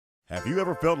Have you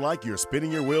ever felt like you're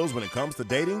spinning your wheels when it comes to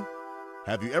dating?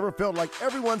 Have you ever felt like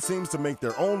everyone seems to make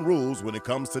their own rules when it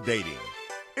comes to dating?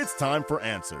 It's time for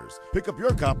answers. Pick up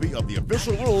your copy of The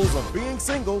Official Rules of Being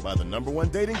Single by the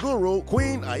 #1 dating guru,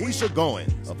 Queen Aisha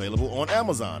Goins. Available on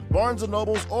Amazon, Barnes &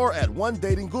 Nobles, or at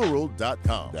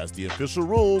onedatingguru.com. That's The Official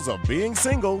Rules of Being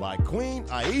Single by Queen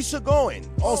Aisha Goins.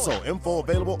 Also, info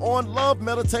available on Love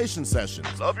Meditation Sessions.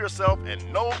 Love yourself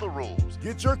and know the rules.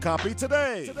 Get your copy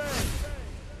today.